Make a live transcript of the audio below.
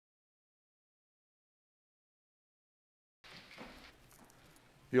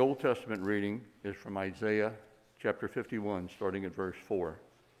The Old Testament reading is from Isaiah chapter 51, starting at verse 4.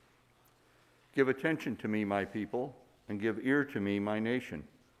 Give attention to me, my people, and give ear to me, my nation.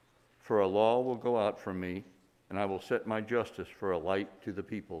 For a law will go out from me, and I will set my justice for a light to the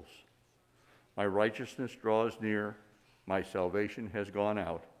peoples. My righteousness draws near, my salvation has gone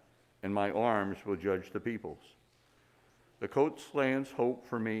out, and my arms will judge the peoples. The coastlands hope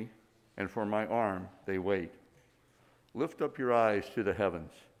for me, and for my arm they wait. Lift up your eyes to the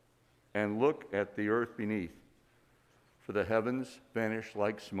heavens, and look at the earth beneath. For the heavens vanish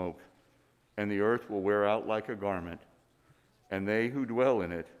like smoke, and the earth will wear out like a garment, and they who dwell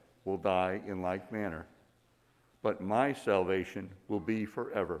in it will die in like manner. But my salvation will be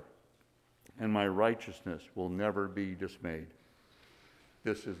forever, and my righteousness will never be dismayed.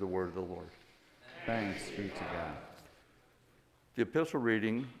 This is the word of the Lord. Thanks be to God. The epistle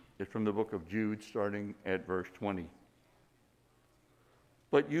reading is from the book of Jude, starting at verse 20.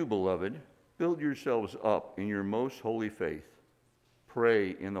 But you, beloved, build yourselves up in your most holy faith.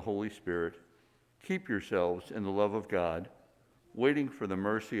 Pray in the Holy Spirit. Keep yourselves in the love of God, waiting for the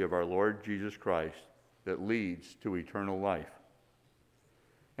mercy of our Lord Jesus Christ that leads to eternal life.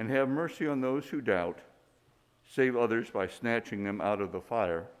 And have mercy on those who doubt. Save others by snatching them out of the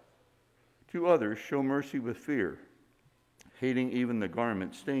fire. To others show mercy with fear, hating even the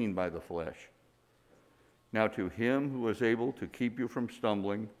garment stained by the flesh. Now to him who is able to keep you from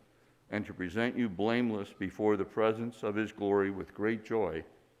stumbling and to present you blameless before the presence of his glory with great joy,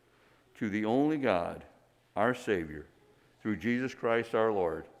 to the only God, our Savior, through Jesus Christ our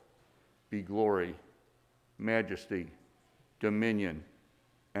Lord, be glory, majesty, dominion,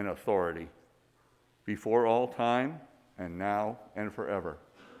 and authority, before all time, and now and forever.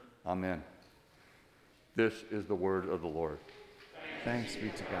 Amen. This is the word of the Lord. Thanks be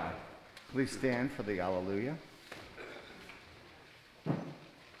to God. Please stand for the Alleluia.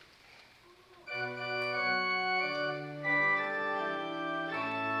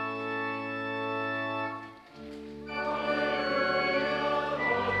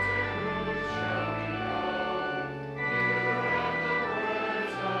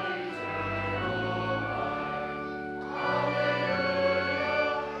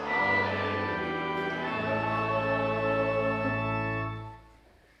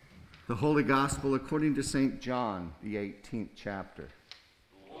 The Holy Gospel according to St. John, the 18th chapter.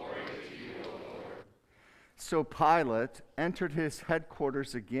 Glory to you, O Lord. So Pilate entered his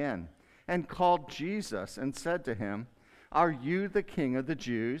headquarters again and called Jesus and said to him, "Are you the king of the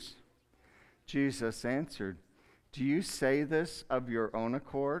Jews?" Jesus answered, "Do you say this of your own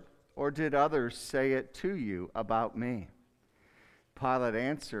accord, or did others say it to you about me?" Pilate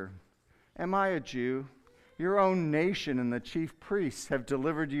answered, "Am I a Jew? Your own nation and the chief priests have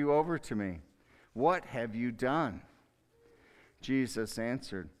delivered you over to me. What have you done?" Jesus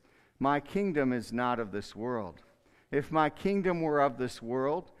answered, "My kingdom is not of this world. If my kingdom were of this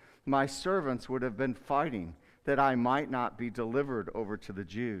world, my servants would have been fighting that I might not be delivered over to the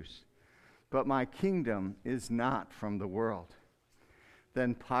Jews. But my kingdom is not from the world."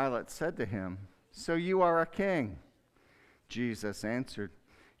 Then Pilate said to him, "So you are a king?" Jesus answered,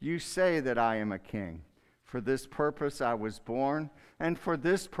 "You say that I am a king. For this purpose I was born, and for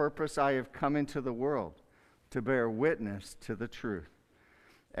this purpose I have come into the world, to bear witness to the truth.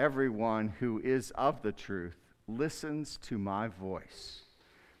 Everyone who is of the truth listens to my voice."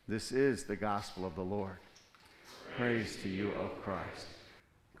 This is the gospel of the Lord. Praise to you, O Christ.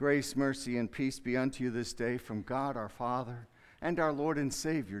 Grace, mercy, and peace be unto you this day from God our Father and our Lord and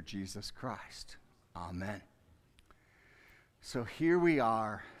Savior Jesus Christ. Amen. So here we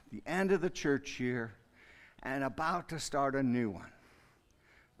are, the end of the church year, and about to start a new one.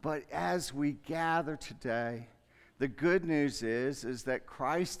 But as we gather today, the good news is that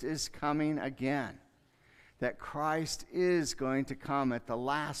Christ is coming again, that Christ is going to come at the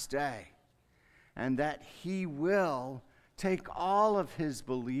last day, and that he will take all of his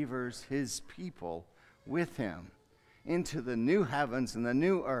believers, his people, with him into the new heavens and the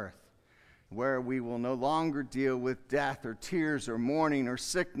new earth, where we will no longer deal with death or tears or mourning or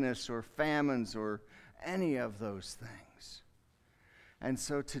sickness or famines or any of those things. And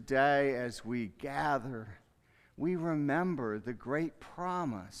so today, as we gather, we remember the great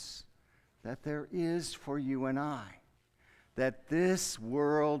promise that there is for you and I, that this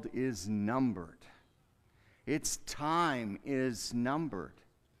world is numbered. Its time is numbered.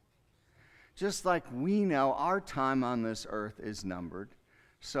 Just like we know our time on this earth is numbered,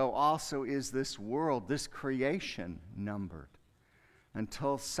 so also is this world, this creation, numbered,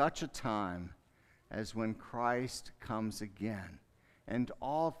 until such a time as when Christ comes again and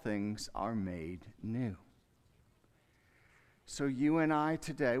all things are made new. So you and I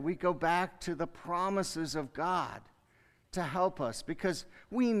today, we go back to the promises of God to help us, because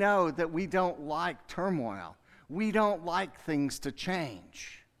we know that we don't like turmoil. We don't like things to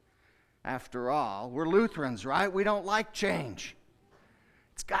change. After all, we're Lutherans, right? We don't like change.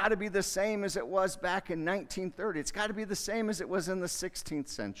 It's got to be the same as it was back in 1930. It's got to be the same as it was in the 16th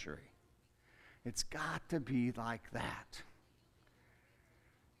century. It's got to be like that.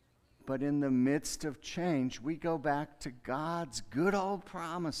 But in the midst of change, we go back to God's good old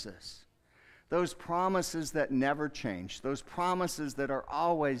promises. Those promises that never change. Those promises that are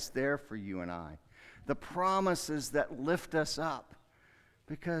always there for you and I. The promises that lift us up.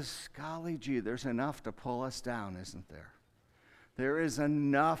 Because, golly gee, there's enough to pull us down, isn't there? There is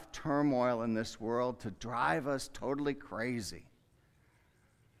enough turmoil in this world to drive us totally crazy.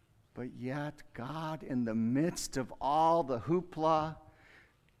 But yet, God, in the midst of all the hoopla,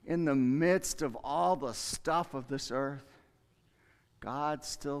 in the midst of all the stuff of this earth, God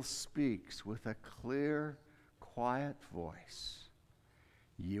still speaks with a clear, quiet voice.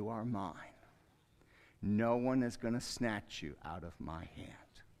 You are mine. No one is going to snatch you out of my hand.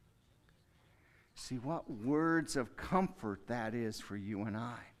 See what words of comfort that is for you and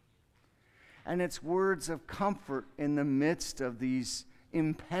I. And it's words of comfort in the midst of these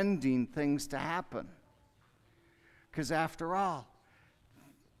impending things to happen. Because after all,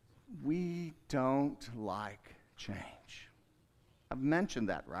 we don't like change. I've mentioned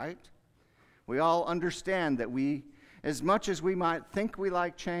that, right? We all understand that as much as we might think we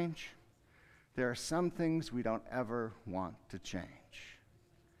like change, there are some things we don't ever want to change.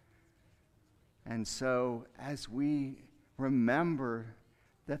 And so, as we remember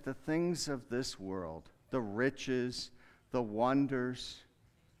that the things of this world, the riches, the wonders,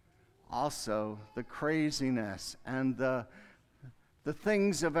 also the craziness and the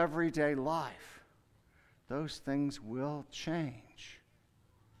things of everyday life, those things will change.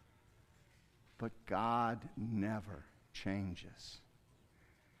 But God never changes.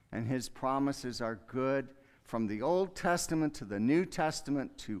 And his promises are good from the Old Testament to the New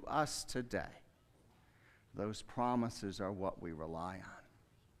Testament to us today. Those promises are what we rely on.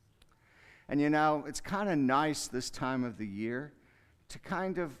 And you know, it's kind of nice this time of the year to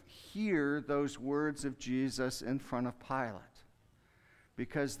kind of hear those words of Jesus in front of Pilate,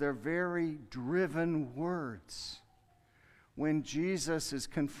 because they're very driven words. When Jesus is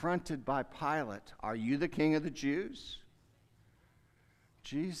confronted by Pilate, "Are you the king of the Jews?"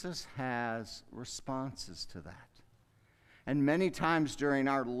 Jesus has responses to that. And many times during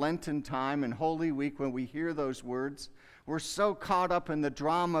our Lenten time and Holy Week, when we hear those words, we're so caught up in the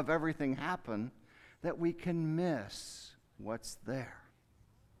drama of everything happen that we can miss what's there.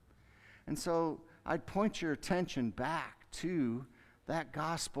 And so I'd point your attention back to that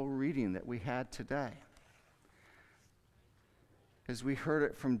gospel reading that we had today, as we heard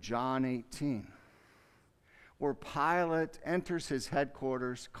it from John 18, where Pilate enters his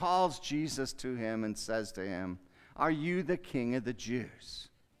headquarters, calls Jesus to him, and says to him, "Are you the king of the Jews?"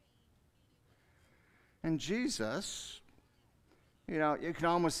 And Jesus, you know, you can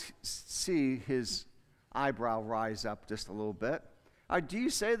almost see his eyebrow rise up just a little bit. Do you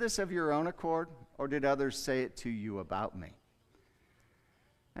say this of your own accord, or did others say it to you about me?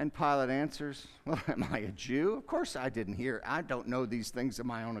 And Pilate answers, "Well, am I a Jew? Of course I didn't hear. I don't know these things of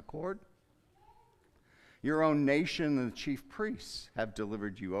my own accord. Your own nation and the chief priests have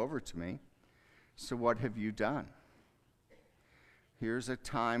delivered you over to me. So what have you done?" Here's a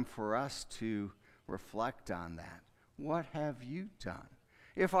time for us to reflect on that. What have you done?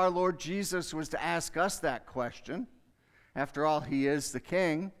 If our Lord Jesus was to ask us that question, after all, he is the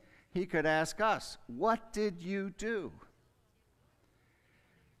king, he could ask us, "What did you do?"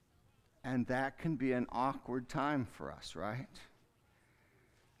 And that can be an awkward time for us, right?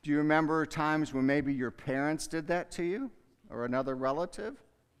 Do you remember times when maybe your parents did that to you, or another relative?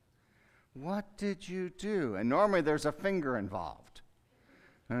 What did you do? And normally there's a finger involved.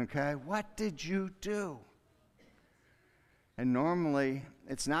 Okay, what did you do? And normally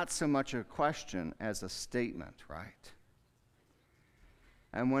it's not so much a question as a statement, right?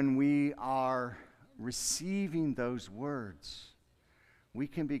 And when we are receiving those words, we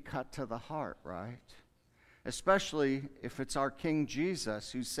can be cut to the heart, right? Especially if it's our King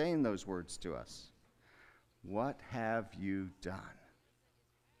Jesus who's saying those words to us. What have you done?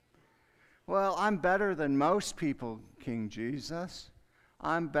 Well, I'm better than most people, King Jesus.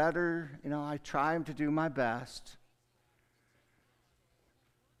 I'm better, I try to do my best.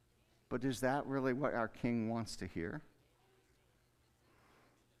 But is that really what our King wants to hear?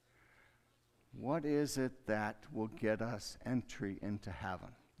 What is it that will get us entry into heaven?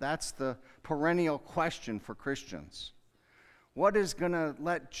 That's the perennial question for Christians. What is going to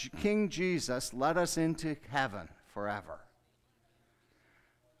let King Jesus let us into heaven forever?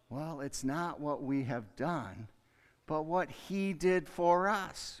 Well, it's not what we have done, but what he did for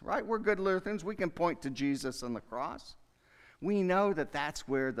us, right? We're good Lutherans. We can point to Jesus on the cross. We know that that's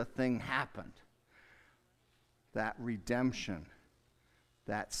where the thing happened. That redemption,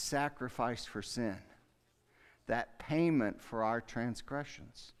 that sacrifice for sin, that payment for our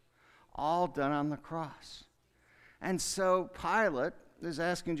transgressions, all done on the cross. And so Pilate is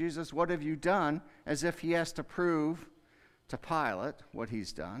asking Jesus, what have you done? As if he has to prove to Pilate what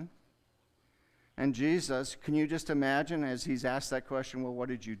he's done. And Jesus, can you just imagine as he's asked that question, well, what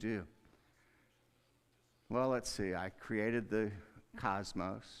did you do? Well, let's see. I created the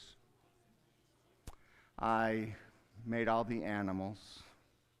cosmos. I made all the animals.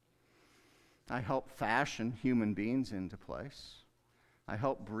 I helped fashion human beings into place. I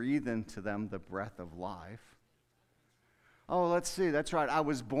helped breathe into them the breath of life. Oh, let's see. That's right. I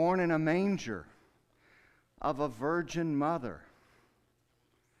was born in a manger of a virgin mother.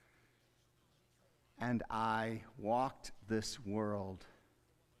 And I walked this world.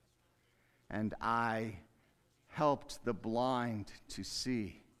 And I helped the blind to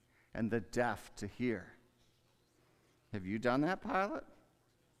see and the deaf to hear. Have you done that, Pilate?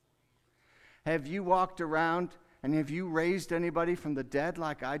 Have you walked around and have you raised anybody from the dead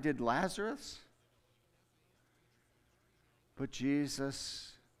like I did Lazarus? But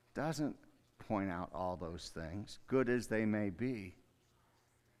Jesus doesn't point out all those things, good as they may be.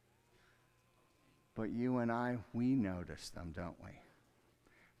 But you and I, we notice them, don't we?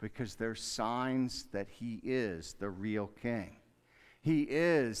 Because they're signs that he is the real king. He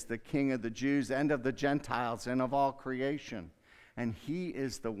is the King of the Jews and of the Gentiles and of all creation. And he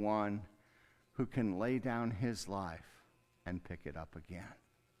is the one who can lay down his life and pick it up again.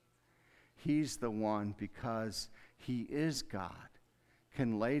 He's the one, because he is God,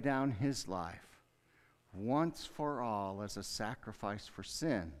 can lay down his life once for all as a sacrifice for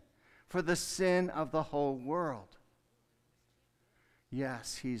sin, for the sin of the whole world.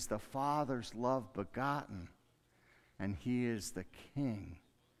 Yes, he's the Father's love begotten, and he is the King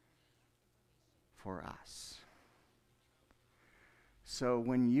for us. So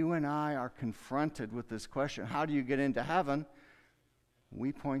when you and I are confronted with this question, how do you get into heaven?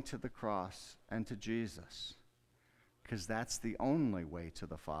 We point to the cross and to Jesus, because that's the only way to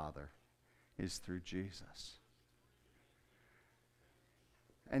the Father, is through Jesus.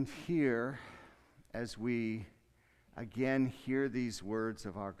 And here, as we again hear these words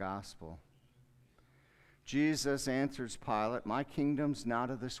of our gospel, Jesus answers Pilate, my kingdom's not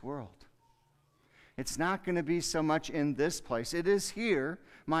of this world. It's not going to be so much in this place. It is here.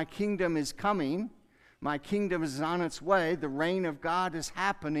 My kingdom is coming. My kingdom is on its way. The reign of God is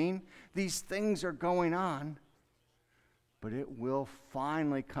happening. These things are going on. But it will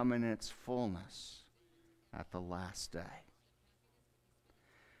finally come in its fullness at the last day.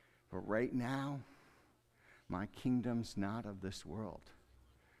 But right now, my kingdom's not of this world.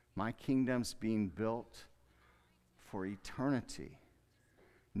 My kingdom's being built for eternity,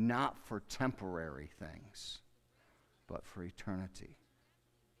 not for temporary things, but for eternity.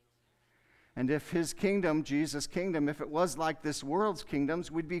 And if his kingdom, Jesus' kingdom, if it was like this world's kingdoms,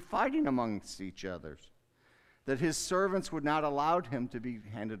 we'd be fighting amongst each other, that his servants would not allow him to be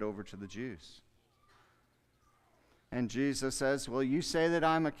handed over to the Jews. And Jesus says, well, you say that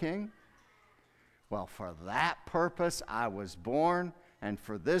I'm a king? Well, for that purpose I was born, and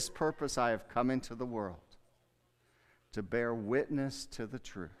for this purpose I have come into the world, to bear witness to the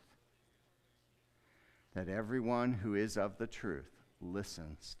truth, that everyone who is of the truth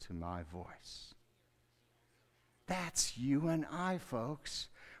listens to my voice. That's you and I, folks.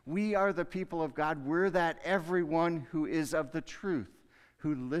 We are the people of God. We're that everyone who is of the truth,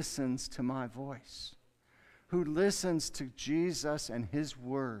 who listens to my voice, who listens to Jesus and his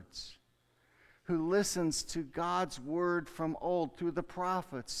words, who listens to God's word from old through the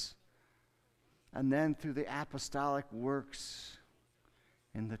prophets, and then through the apostolic works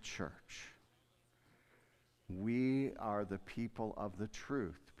in the church. We are the people of the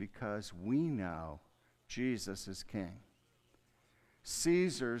truth because we know Jesus is king.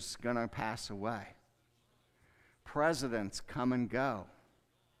 Caesar's going to pass away. Presidents come and go.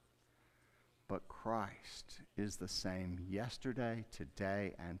 But Christ is the same yesterday,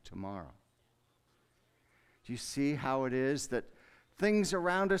 today, and tomorrow. Do you see how it is that things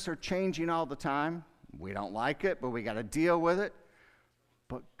around us are changing all the time? We don't like it, but we got to deal with it.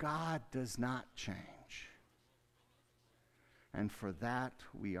 But God does not change. And for that,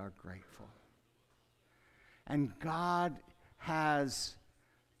 we are grateful. And God has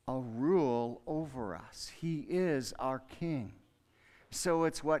a rule over us. He is our king. So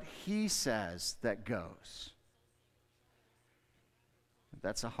it's what he says that goes.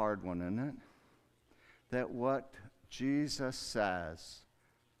 That's a hard one, isn't it? That what Jesus says,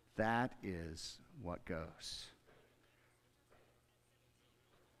 that is what goes.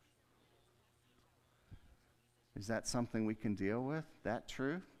 Is that something we can deal with, that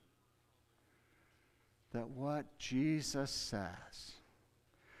truth? That what Jesus says,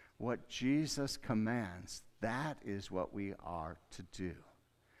 what Jesus commands, that is what we are to do.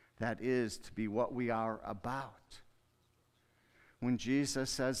 That is to be what we are about. When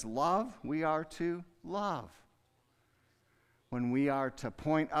Jesus says love, we are to love. When we are to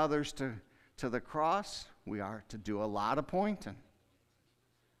point others to the cross, we are to do a lot of pointing.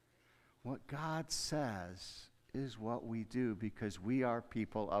 What God says is what we do because we are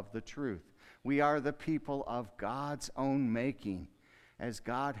people of the truth. We are the people of God's own making, as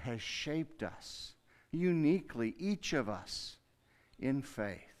God has shaped us uniquely, each of us, in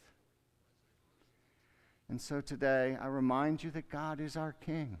faith. And so today, I remind you that God is our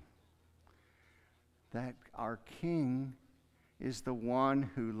King. That our King is the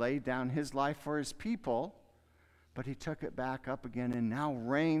one who laid down his life for his people, but he took it back up again and now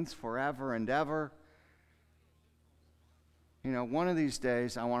reigns forever and ever. You know, one of these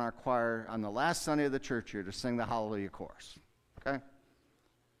days, I want our choir on the last Sunday of the church year to sing the Hallelujah chorus. Okay?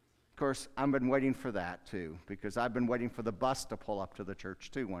 Of course, I've been waiting for that too, because I've been waiting for the bus to pull up to the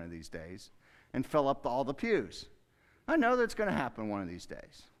church too one of these days and fill up all the pews. I know that's going to happen one of these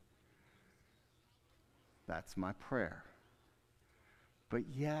days. That's my prayer. But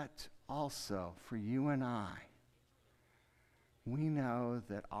yet, also, for you and I, we know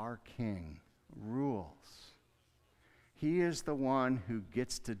that our King rules. He is the one who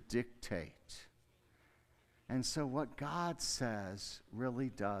gets to dictate. And so what God says really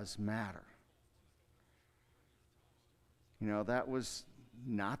does matter. You know, that was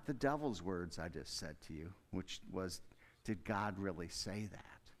not the devil's words I just said to you, which was, did God really say that?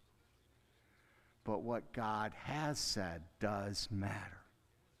 But what God has said does matter.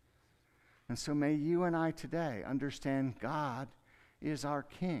 And so may you and I today understand God is our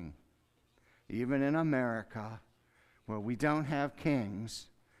King. Even in America, where we don't have kings,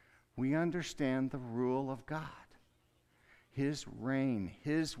 we understand the rule of God. His reign,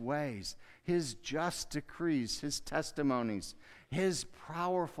 his ways, his just decrees, his testimonies, his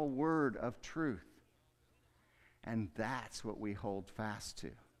powerful word of truth. And that's what we hold fast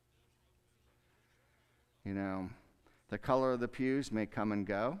to. You know, the color of the pews may come and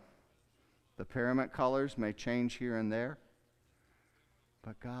go. The pyramid colors may change here and there.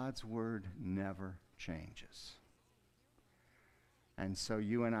 But God's word never changes. And so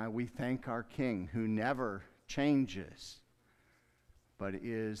you and I, we thank our King who never changes, but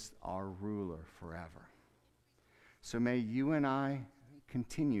is our ruler forever. So may you and I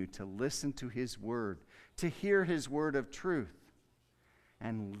continue to listen to his word, to hear his word of truth,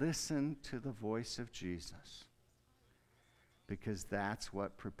 and listen to the voice of Jesus. Because that's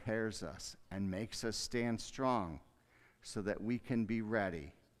what prepares us and makes us stand strong so that we can be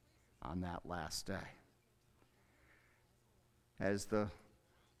ready on that last day. As the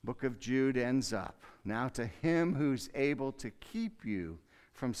book of Jude ends up, now to him who's able to keep you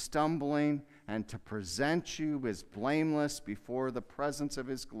from stumbling and to present you as blameless before the presence of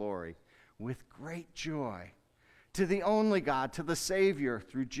his glory with great joy. To the only God, to the Savior,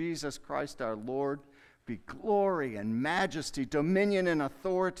 through Jesus Christ our Lord, be glory and majesty, dominion and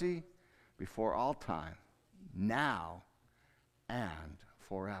authority before all time, now and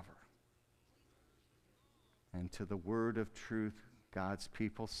forever. And to the word of truth, God's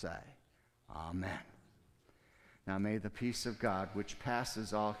people say, Amen. Now may the peace of God, which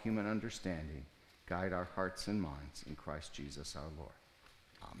passes all human understanding, guide our hearts and minds in Christ Jesus our Lord.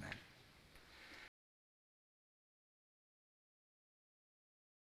 Amen.